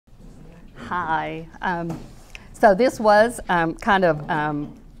Hi. So this was kind of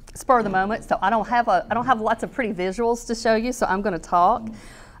spur of the moment. So I don't have lots of pretty visuals to show you. So I'm going to talk.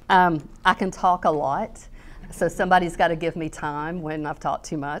 I can talk a lot. So somebody's got to give me time when I've talked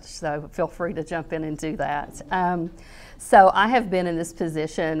too much. So feel free to jump in and do that. So I have been in this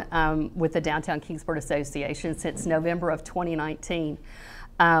position with the Downtown Kingsport Association since November of 2019.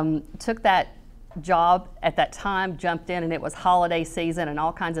 Took that job at that time, jumped in, and it was holiday season and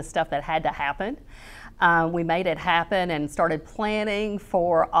all kinds of stuff that had to happen. We made it happen and started planning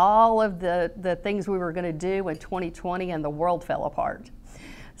for all of the things we were going to do in 2020, and the world fell apart.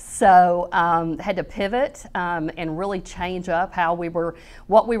 So had to pivot and really change up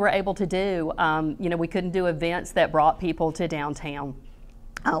what we were able to do. You know, we couldn't do events that brought people to downtown.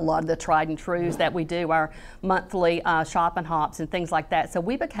 A lot of the tried and trues that we do, our monthly shop and hops and things like that. So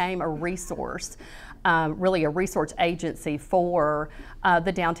we became a resource, really a resource agency for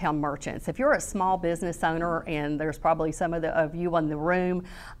the downtown merchants. If you're a small business owner, and there's probably some of you in the room,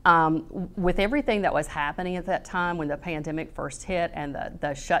 with everything that was happening at that time when the pandemic first hit and the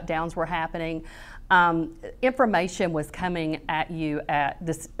shutdowns were happening, information was coming at you at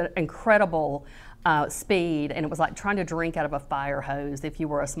this incredible speed, and it was like trying to drink out of a fire hose if you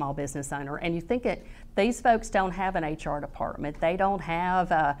were a small business owner. And you think these folks don't have an HR department, they don't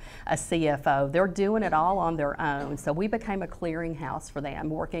have a CFO, they're doing it all on their own. So we became a clearinghouse for them,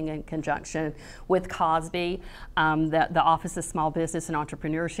 working in conjunction with COSB, the Office of Small Business and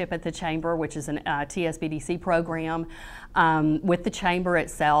Entrepreneurship at the Chamber, which is an TSBDC program, with the Chamber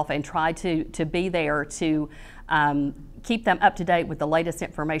itself, and tried to be there to keep them up to date with the latest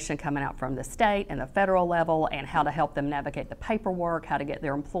information coming out from the state and the federal level, and how to help them navigate the paperwork, how to get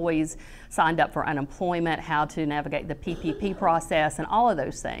their employees signed up for unemployment, how to navigate the PPP process, and all of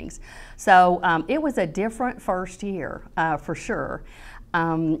those things. So it was a different first year for sure.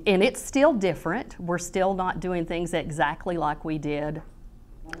 And it's still different. We're still not doing things exactly like we did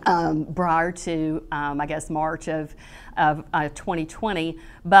prior to, I guess, March of 2020,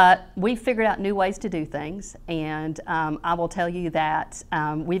 but we figured out new ways to do things, and I will tell you that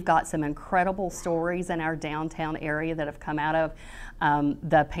we've got some incredible stories in our downtown area that have come out of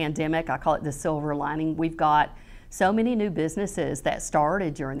the pandemic. I call it the silver lining. We've got so many new businesses that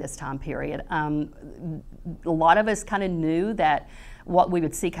started during this time period. A lot of us kind of knew that what we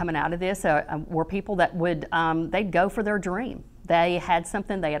would see coming out of this were people that would, they'd go for their dream. They had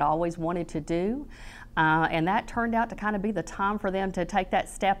something they had always wanted to do, and that turned out to kind of be the time for them to take that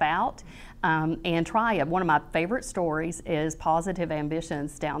step out and try it. One of my favorite stories is Positive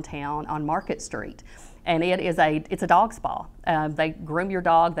Ambitions downtown on Market Street. And it's a dog spa. They groom your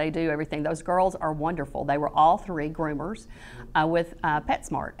dog, they do everything. Those girls are wonderful. They were all three groomers with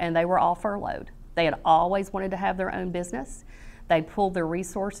PetSmart, and they were all furloughed. They had always wanted to have their own business. They pulled their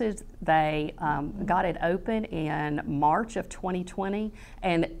resources. They got it open in March of 2020,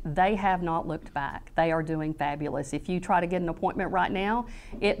 and they have not looked back. They are doing fabulous. If you try to get an appointment right now,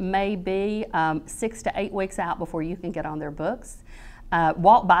 it may be 6 to 8 weeks out before you can get on their books.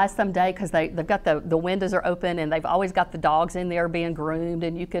 Walk by someday, because they've got the windows are open, and they've always got the dogs in there being groomed,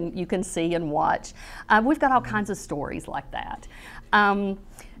 and you can see and watch. We've got all kinds of stories like that.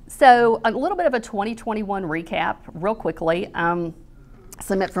 So a little bit of a 2021 recap real quickly.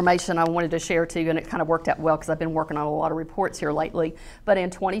 Some information I wanted to share too, and it kind of worked out well because I've been working on a lot of reports here lately. But in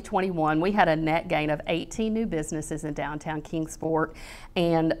 2021, we had a net gain of 18 new businesses in downtown Kingsport,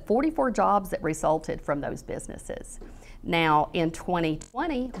 and 44 jobs that resulted from those businesses. Now in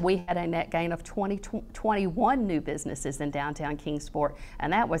 2020, we had a net gain of 21 new businesses in downtown Kingsport,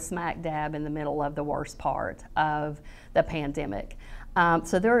 and that was smack dab in the middle of the worst part of the pandemic.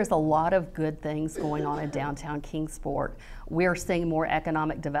 So there is a lot of good things going on in downtown Kingsport. We're seeing more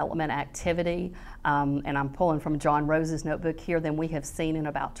economic development activity, and I'm pulling from John Rose's notebook here, than we have seen in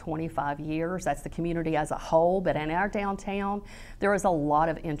about 25 years. That's the community as a whole, but in our downtown, there is a lot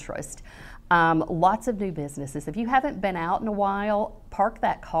of interest. Lots of new businesses. If you haven't been out in a while, park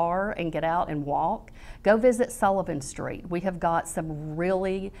that car and get out and walk. Go visit Sullivan Street. We have got some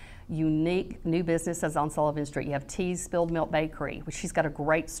really unique new businesses on Sullivan Street. You have T's Spilled Milk Bakery, which she's got a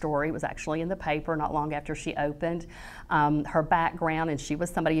great story. It was actually in the paper not long after she opened. Her background, and she was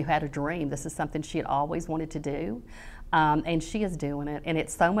somebody who had a dream. This is something she had always wanted to do. And she is doing it, and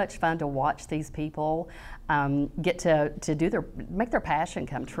it's so much fun to watch these people get to make their passion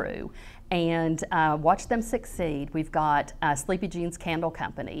come true, and watch them succeed. We've got Sleepy Jean's Candle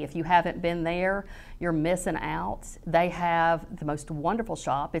Company. If you haven't been there, you're missing out. They have the most wonderful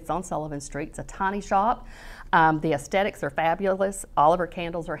shop. It's on Sullivan Street. It's a tiny shop. The aesthetics are fabulous. All of her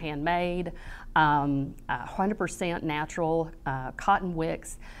candles are handmade, 100% natural cotton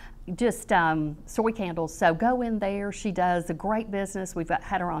wicks. just soy candles. So go in there. She does a great business. We've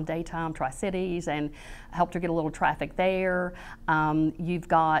had her on Daytime Tri-Cities and helped her get a little traffic there. You've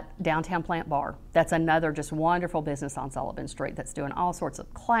got Downtown Plant Bar. That's another just wonderful business on Sullivan Street that's doing all sorts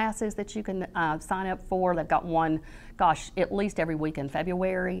of classes that you can sign up for. They've got one, gosh, at least every week in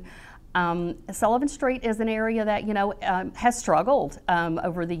February. Sullivan Street is an area that, you know, has struggled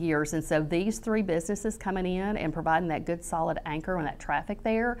over the years, and so these three businesses coming in and providing that good solid anchor and that traffic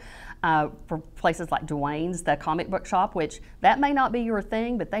there for places like Dwayne's, the comic book shop, which that may not be your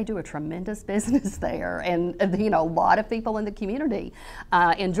thing, but they do a tremendous business there, and you know, a lot of people in the community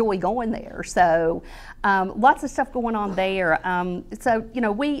enjoy going there. So lots of stuff going on there. So you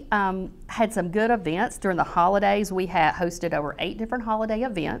know, we had some good events during the holidays. We had hosted over 8 different holiday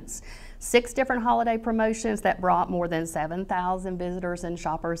events, 6 different holiday promotions that brought more than 7,000 visitors and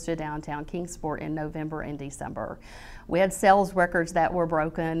shoppers to downtown Kingsport in November and December. We had sales records that were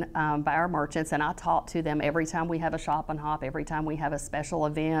broken by our merchants, and I talk to them every time we have a shop and hop, every time we have a special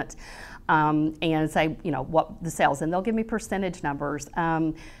event, and say, you know, what the sales, and they'll give me percentage numbers.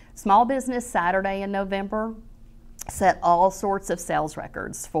 Small Business Saturday in November set all sorts of sales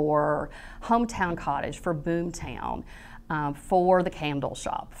records for Hometown Cottage, for Boomtown, for the candle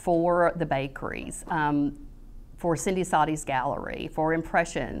shop, for the bakeries, for Cindy Sotti's Gallery, for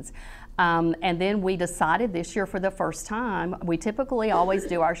Impressions. And then we decided this year for the first time, we typically always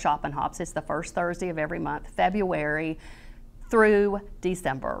do our shop and hops. It's the first Thursday of every month, February through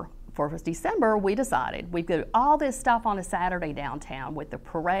December. For December, we decided we'd do all this stuff on a Saturday downtown with the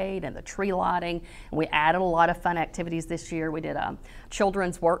parade and the tree lighting. And we added a lot of fun activities this year. We did a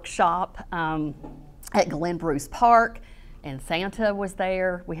children's workshop at Glen Bruce Park, and Santa was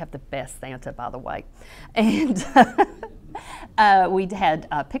there. We have the best Santa, by the way. And we had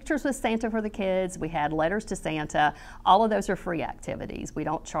pictures with Santa for the kids. We had letters to Santa. All of those are free activities. We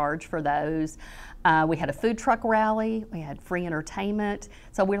don't charge for those. We had a food truck rally. We had free entertainment.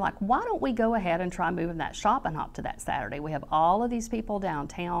 So we're like, why don't we go ahead and try moving that shop and hop to that Saturday? We have all of these people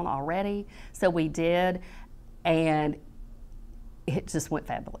downtown already. So we did, and it just went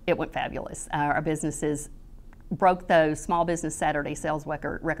fabulous. It went fabulous. Our businesses broke those Small Business Saturday sales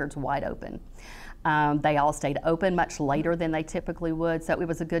records wide open. They all stayed open much later than they typically would, so it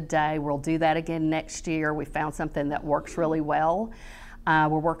was a good day. We'll do that again next year. We found something that works really well.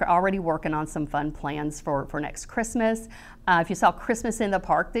 We're already working on some fun plans for next Christmas. If you saw Christmas in the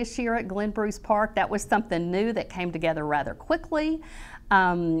Park this year at Glen Bruce Park, that was something new that came together rather quickly,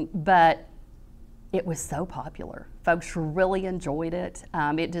 but it was so popular. Folks really enjoyed it.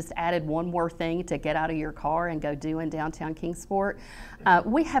 It just added one more thing to get out of your car and go do in downtown Kingsport.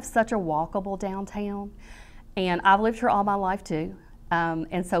 We have such a walkable downtown, and I've lived here all my life too.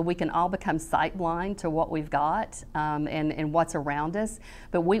 And so we can all become sight blind to what we've got and what's around us.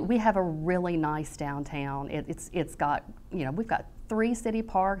 But we have a really nice downtown. It's got, you know, we've got 3 city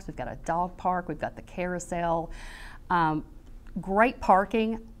parks, we've got a dog park, we've got the carousel, great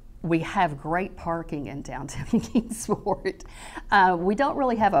parking. We have great parking in downtown Kingsport. We don't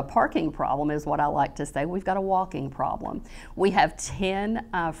really have a parking problem, is what I like to say. We've got a walking problem. We have 10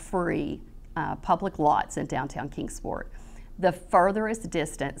 free public lots in downtown Kingsport. The furthest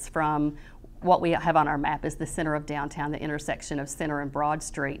distance from what we have on our map is the center of downtown, the intersection of Center and Broad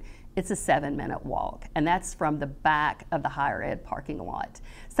Street. It's a 7-minute walk, and that's from the back of the higher ed parking lot.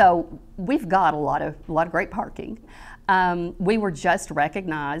 So we've got a lot of great parking. We were just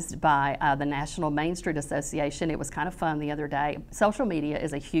recognized by the National Main Street Association. It was kind of fun the other day. Social media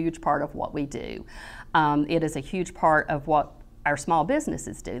is a huge part of what we do. It is a huge part of what our small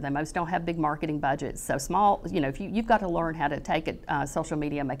businesses do. They most don't have big marketing budgets. So small, you know, if you've got to learn how to take it, social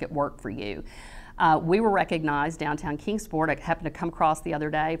media and make it work for you. We were recognized downtown Kingsport. I happened to come across the other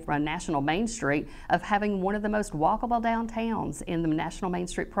day from National Main Street of having one of the most walkable downtowns in the National Main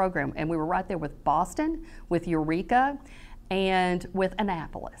Street program. And we were right there with Boston, with Eureka, and with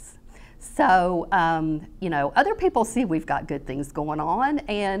Annapolis. So, you know, other people see we've got good things going on,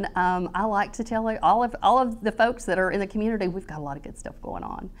 and I like to tell all of the folks that are in the community, we've got a lot of good stuff going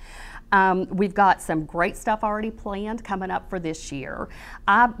on. We've got some great stuff already planned coming up for this year.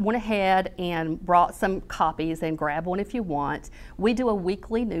 I went ahead and brought some copies, and grab one if you want. We do a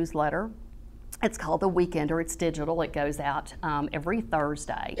weekly newsletter. It's called The Weekender. It's digital. It goes out every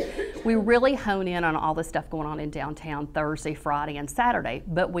Thursday. We really hone in on all the stuff going on in downtown Thursday, Friday, and Saturday,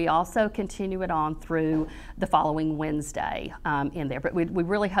 but we also continue it on through the following Wednesday in there. But we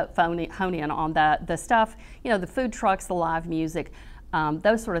really hone in on the stuff, you know, the food trucks, the live music,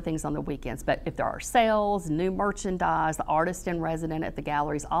 those sort of things on the weekends. But if there are sales, new merchandise, the artist in resident at the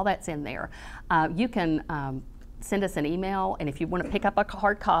galleries, all that's in there. You can send us an email, and if you want to pick up a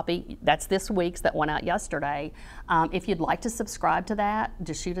hard copy, that's this week's that went out yesterday. If you'd like to subscribe to that,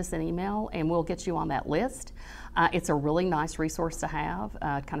 just shoot us an email and we'll get you on that list. It's a really nice resource to have,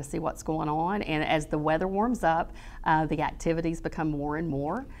 kind of see what's going on. And as the weather warms up, the activities become more and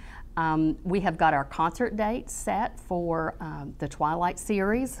more. We have got our concert dates set for the Twilight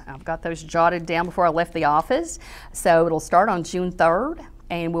series. I've got those jotted down before I left the office. So it'll start on June 3rd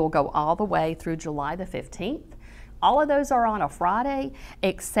and we'll go all the way through July the 15th. All of those are on a Friday,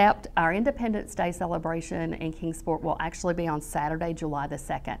 except our Independence Day celebration in Kingsport will actually be on Saturday, July the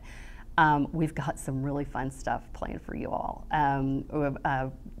 2nd. We've got some really fun stuff planned for you all.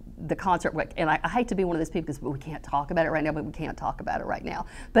 The concert, and I hate to be one of those people because we can't talk about it right now, but we can't talk about it right now.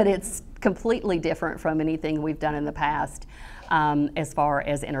 But it's completely different from anything we've done in the past as far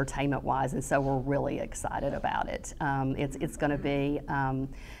as entertainment-wise, and so we're really excited about it. It's going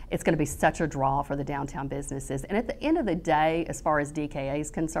to be such a draw for the downtown businesses. And at the end of the day, as far as DKA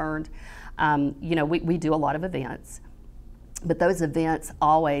is concerned, you know, we do a lot of events, but those events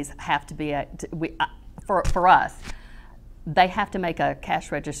always have to be for us. They have to make a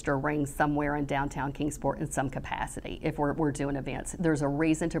cash register ring somewhere in downtown Kingsport in some capacity if we're doing events. There's a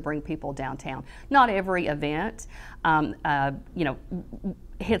reason to bring people downtown. Not every event, you know,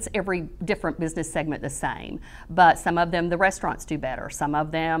 hits every different business segment the same, but some of them the restaurants do better. Some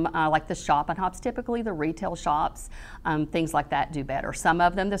of them, like the shop and hops, typically the retail shops, things like that do better. Some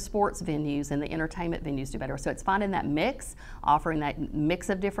of them the sports venues and the entertainment venues do better. So it's finding that mix, offering that mix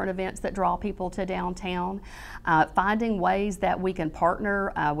of different events that draw people to downtown, finding ways that we can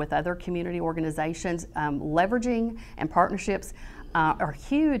partner with other community organizations, leveraging and partnerships are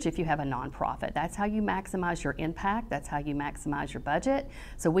huge if you have a nonprofit. That's how you maximize your impact. That's how you maximize your budget.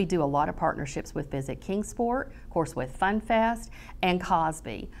 So we do a lot of partnerships with Visit Kingsport, of course with Fun Fest, and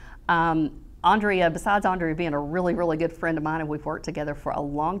Cosby. Andrea, besides Andrea being a really, really good friend of mine, and we've worked together for a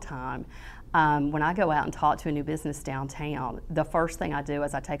long time, when I go out and talk to a new business downtown, the first thing I do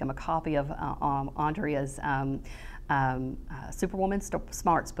is I take them a copy of Andrea's Superwoman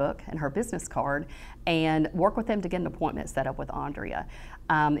Smarts book and her business card and work with them to get an appointment set up with Andrea.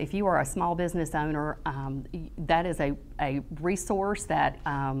 If you are a small business owner, that is a resource that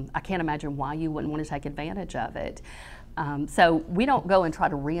I can't imagine why you wouldn't want to take advantage of it. So we don't go and try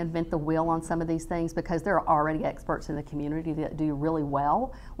to reinvent the wheel on some of these things because there are already experts in the community that do really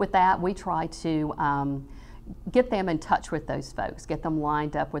well with that. We try to get them in touch with those folks, get them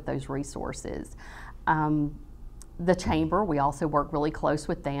lined up with those resources. The chamber, we also work really close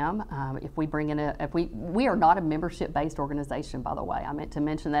with them. If we bring in we are not a membership-based organization, by the way. I meant to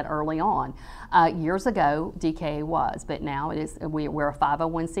mention that early on. Years ago, DKA was, but now it is. We're a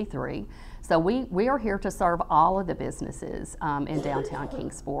 501c3. So we are here to serve all of the businesses in downtown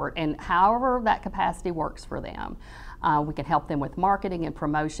Kingsport, and however that capacity works for them. We can help them with marketing and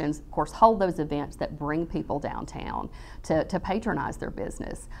promotions, of course, hold those events that bring people downtown to patronize their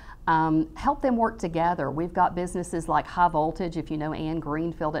business. Help them work together. We've got businesses like High Voltage. If you know Ann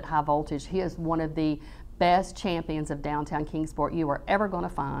Greenfield at High Voltage, he is one of the best champions of downtown Kingsport you are ever going to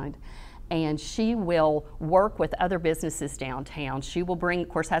find. And she will work with other businesses downtown. She will bring, of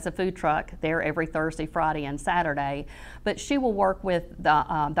course, has a food truck there every Thursday, Friday, and Saturday, but she will work with the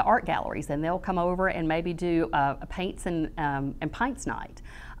art galleries, and they'll come over and maybe do a paints and pints night.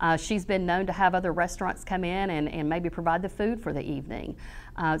 She's been known to have other restaurants come in and maybe provide the food for the evening.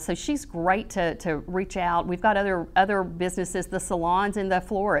 So she's great to reach out. We've got other businesses, the salons and the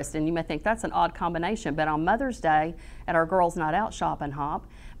florists, and you may think that's an odd combination, but on Mother's Day at our Girls Night Out Shop and Hop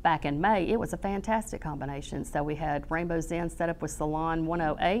back in May, it was a fantastic combination. So we had Rainbow Zen set up with Salon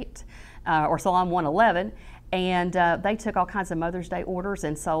 108 or Salon 111, and they took all kinds of Mother's Day orders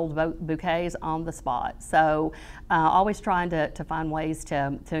and sold bouquets on the spot. So always trying to find ways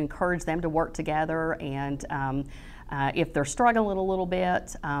to encourage them to work together, and if they're struggling a little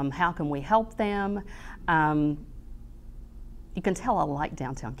bit, how can we help them? You can tell I like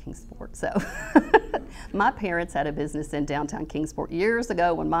downtown Kingsport. So my parents had a business in downtown Kingsport years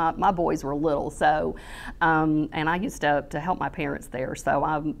ago when my boys were little. So, and I used to help my parents there. So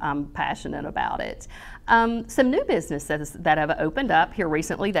I'm passionate about it. Some new businesses that have opened up here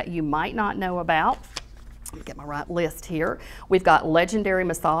recently that you might not know about. Let me get my right list here. We've got Legendary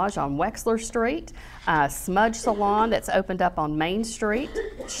Massage on Wexler Street, Smudge Salon that's opened up on Main Street,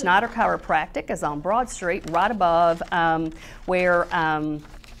 Schneider Chiropractic is on Broad Street, right above where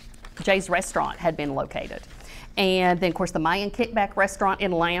Jay's Restaurant had been located. And then, of course, the Mayan Kickback Restaurant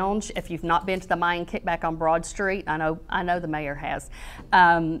and Lounge. If you've not been to the Mayan Kickback on Broad Street, I know the mayor has.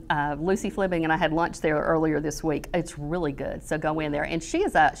 Lucy Fleming and I had lunch there earlier this week. It's really good, so go in there. And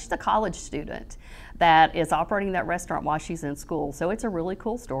she's a college student that is operating that restaurant while she's in school. So it's a really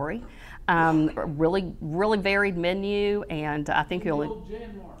cool story. Really varied menu, and I think you'll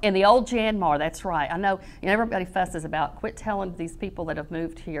in the old Janmar. That's right. I know, everybody fusses about quit telling these people that have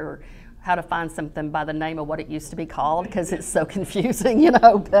moved here how to find something by the name of what it used to be called, because it's so confusing,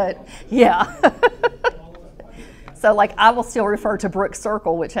 but yeah. So like I will still refer to Brook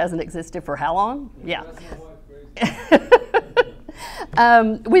Circle, which hasn't existed for how long? Yeah.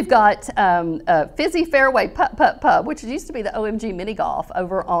 We've got Fizzy Fairway Putt, which used to be the OMG Mini Golf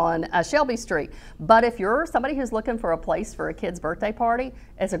over on Shelby Street. But if you're somebody who's looking for a place for a kid's birthday party,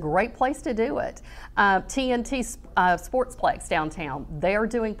 it's a great place to do it. TNT Sportsplex downtown, they're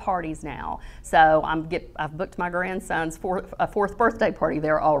doing parties now. So I've booked my grandson's fourth birthday party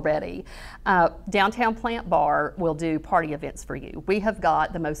there already. Downtown Plant Bar will do party events for you. We have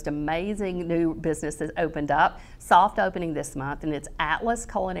got the most amazing new businesses opened up, soft opening this month, and it's Atlas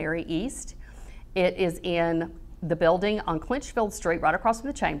Culinary East. It is in the building on Clinchfield Street, right across from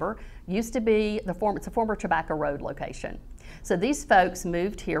the Chamber. Used to be it's a former Tobacco Road location. So these folks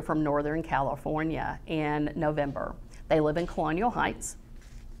moved here from Northern California in November. They live in Colonial Heights.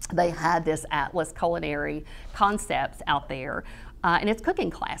 They had this Atlas Culinary Concepts out there, and it's cooking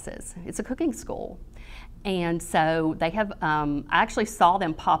classes. It's a cooking school. And so they have, I actually saw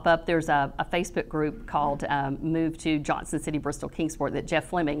them pop up. There's a Facebook group called Move to Johnson City, Bristol, Kingsport that Jeff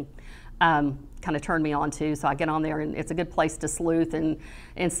Fleming kind of turned me on to. So I get on there, and it's a good place to sleuth and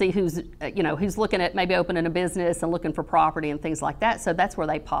see who's looking at maybe opening a business and looking for property and things like that. So that's where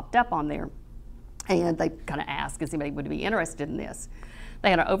they popped up on there. And they kind of asked, is anybody would be interested in this?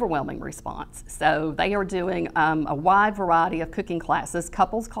 They had an overwhelming response. So they are doing a wide variety of cooking classes,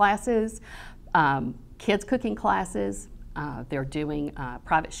 couples classes, kids cooking classes. They're doing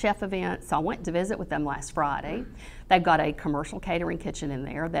private chef events. So I went to visit with them last Friday. They've got a commercial catering kitchen in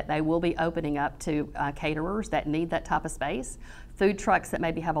there that they will be opening up to caterers that need that type of space, food trucks that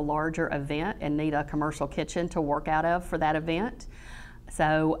maybe have a larger event and need a commercial kitchen to work out of for that event.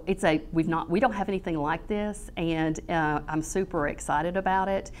 So we don't have anything like this, and I'm super excited about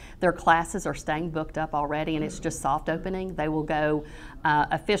it. Their classes are staying booked up already, and it's just soft opening. They will go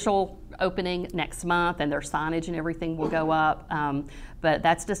official opening next month, and their signage and everything will go up. But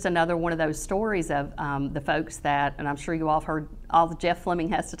that's just another one of those stories of the folks that, and I'm sure you all have heard all that Jeff Fleming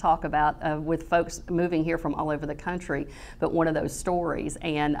has to talk about with folks moving here from all over the country, but one of those stories.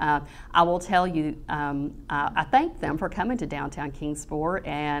 And I will tell you, I thank them for coming to downtown Kingsport,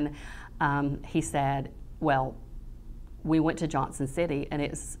 and he said, well, we went to Johnson City, and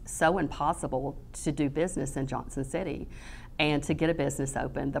it's so impossible to do business in Johnson City. And to get a business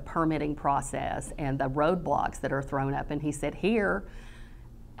open, the permitting process and the roadblocks that are thrown up. And he said,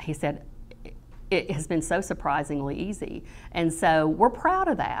 it has been so surprisingly easy. And so we're proud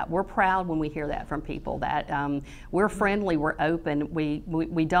of that. We're proud when we hear that from people, that we're friendly, we're open.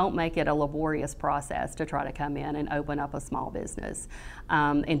 We don't make it a laborious process to try to come in and open up a small business.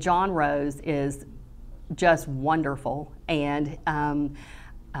 And John Rose is just wonderful. And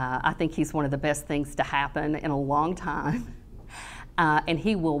I think he's one of the best things to happen in a long time. And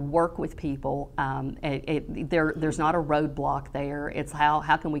he will work with people. There's not a roadblock there. It's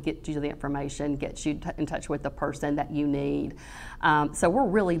how can we get you the information, get you in touch with the person that you need. So we're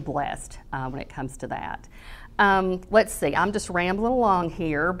really blessed when it comes to that. Let's see, I'm just rambling along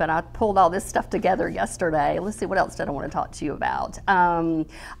here, but I pulled all this stuff together yesterday. Let's see, what else did I want to talk to you about?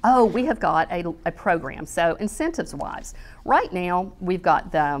 We have got a program. So incentives-wise, right now we've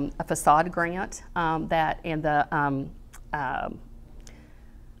got a facade grant that, and the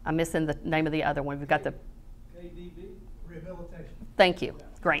I'm missing the name of the other one. We've got the KDB Rehabilitation. Thank you,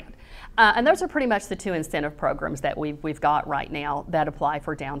 grant. And those are pretty much the two incentive programs that we've got right now that apply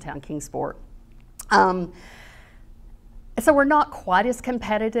for downtown Kingsport. So we're not quite as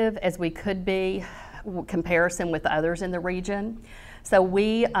competitive as we could be in comparison with others in the region. So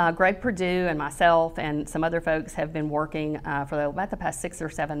we, Greg Perdue and myself and some other folks have been working for about the past 6 or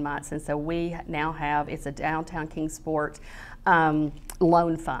 7 months, and so we now have, it's a downtown Kingsport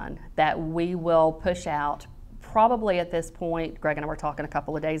loan fund that we will push out probably at this point. Greg and I were talking a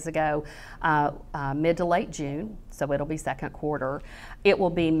couple of days ago, mid to late June, so it'll be second quarter. It will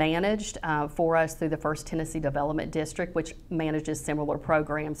be managed for us through the First Tennessee Development District, which manages similar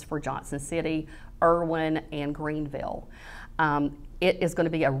programs for Johnson City, Irwin, and Greenville. It is going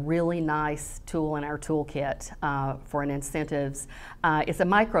to be a really nice tool in our toolkit for an incentives. It's a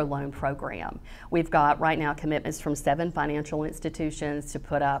microloan program. We've got right now commitments from 7 financial institutions to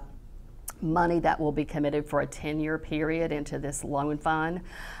put up money that will be committed for a 10-year period into this loan fund.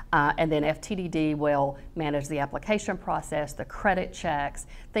 And then FTDD will manage the application process, the credit checks,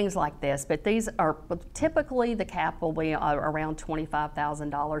 things like this. But these are typically, the cap will be around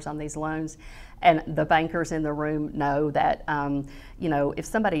 $25,000 on these loans. And the bankers in the room know that, you know, if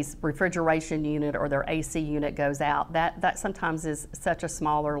somebody's refrigeration unit or their AC unit goes out, that sometimes is such a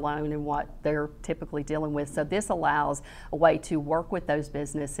smaller loan than what they're typically dealing with. So this allows a way to work with those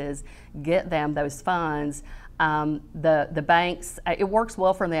businesses, get them those funds. The banks, it works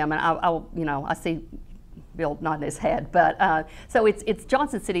well for them, and I see Bill nodding his head, but so it's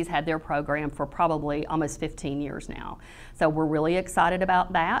Johnson City's had their program for probably almost 15 years now. So we're really excited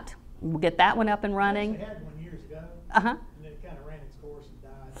about that. We'll get that one up and running. We had one years ago, and then it kind of ran its course and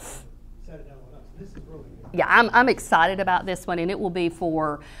died, and set it all up. So this is really good. Yeah, I'm excited about this one, and it will be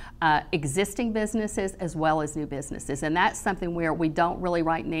for existing businesses as well as new businesses. And that's something where we don't really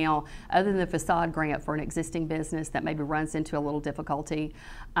right now, other than the facade grant for an existing business that maybe runs into a little difficulty,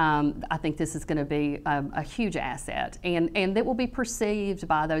 I think this is going to be a huge asset, and it will be perceived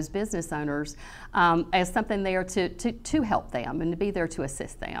by those business owners as something there to help them and to be there to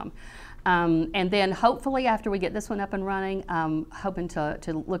assist them. And then hopefully after we get this one up and running, hoping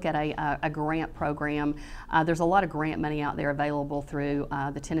to look at a grant program. There's a lot of grant money out there available through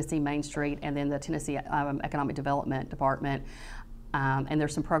the Tennessee Main Street and then the Tennessee Economic Development Department. And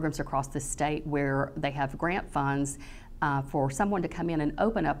there's some programs across the state where they have grant funds for someone to come in and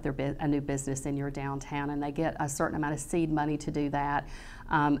open up a new business in your downtown, and they get a certain amount of seed money to do that.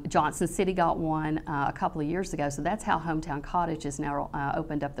 Johnson City got one a couple of years ago, so that's how Hometown Cottage has now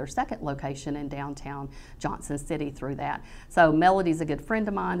opened up their second location in downtown Johnson City through that. So Melody's a good friend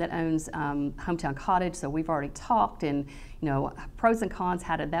of mine that owns Hometown Cottage, so we've already talked, and you know, pros and cons,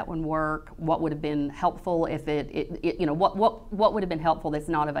 how did that one work? What would have been helpful if what would have been helpful that's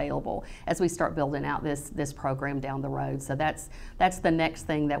not available as we start building out this program down the road. So that's the next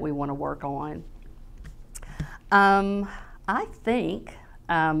thing that we want to work on. I think,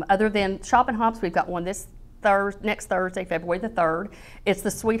 other than Shop and Hops, we've got one next Thursday, February the 3rd. It's the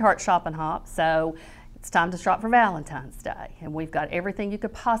Sweetheart Shop and Hop. So it's time to shop for Valentine's Day. And we've got everything you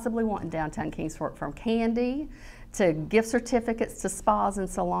could possibly want in downtown Kingsport, from candy to gift certificates to spas and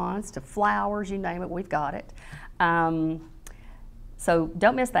salons to flowers, you name it, we've got it. So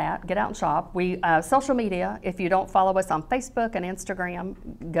don't miss that. Get out and shop. Social media, if you don't follow us on Facebook and Instagram,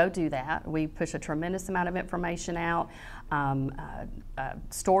 go do that. We push a tremendous amount of information out,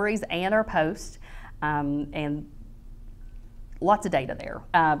 stories and our posts, and lots of data there.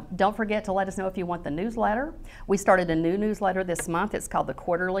 Don't forget to let us know if you want the newsletter. We started a new newsletter this month. It's called the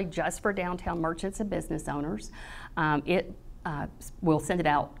Quarterly, just for downtown merchants and business owners. We'll send it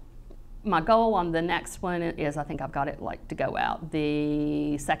out. My goal on the next one is, I think I've got it to go out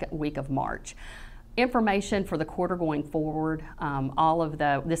the second week of March. Information for the quarter going forward,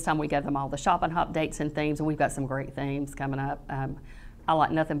 this time we gave them all the Shop and Hop dates and themes, and we've got some great themes coming up. I like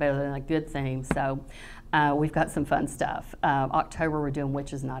nothing better than a good theme, so we've got some fun stuff. October we're doing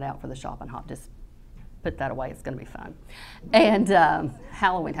Witches Night Out for the Shop and Hop. Just put that away, it's going to be fun. And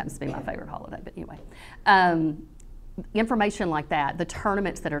Halloween happens to be my favorite holiday, but anyway. Information like that, the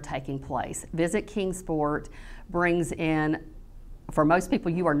tournaments that are taking place. Visit Kingsport brings in, for most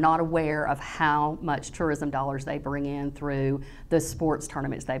people, you are not aware of how much tourism dollars they bring in through the sports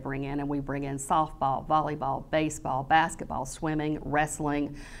tournaments they bring in. And we bring in softball, volleyball, baseball, basketball, swimming,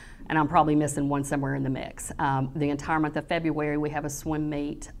 wrestling, and I'm probably missing one somewhere in the mix. The entire month of February, we have a swim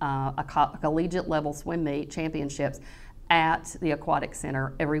meet, a collegiate level swim meet, championships at the Aquatic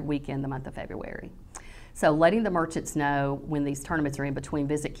Center every weekend the month of February. So letting the merchants know when these tournaments are in between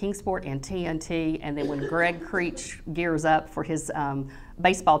Visit Kingsport and TNT, and then when Greg Creech gears up for his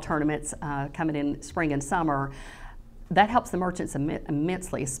baseball tournaments coming in spring and summer, that helps the merchants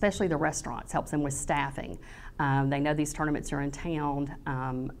immensely, especially the restaurants, helps them with staffing. They know these tournaments are in town,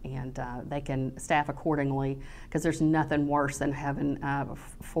 and they can staff accordingly, because there's nothing worse than having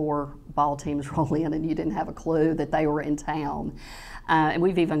 4 ball teams roll in and you didn't have a clue that they were in town. And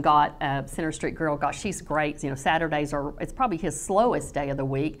we've even got Center Street Girl. Gosh, she's great. You know, Saturdays it's probably his slowest day of the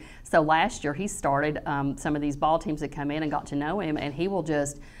week. So last year he started some of these ball teams that come in and got to know him, and he will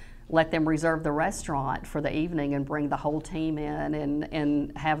just let them reserve the restaurant for the evening and bring the whole team in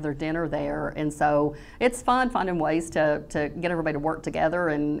and have their dinner there. And so it's fun finding ways to get everybody to work together,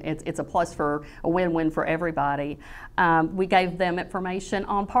 and it's a plus for a win-win for everybody. We gave them information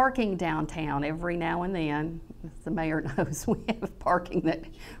on parking downtown every now and then. As the mayor knows, we have parking that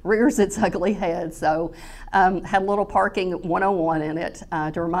rears its ugly head. So had a little parking 101 in it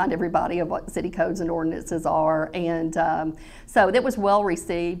to remind everybody of what city codes and ordinances are. And so that was well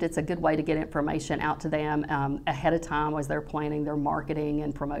received. It's a good way to get information out to them ahead of time as they're planning their marketing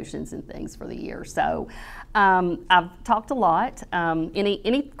and promotions and things for the year. So I've talked a lot.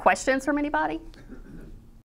 Any questions from anybody?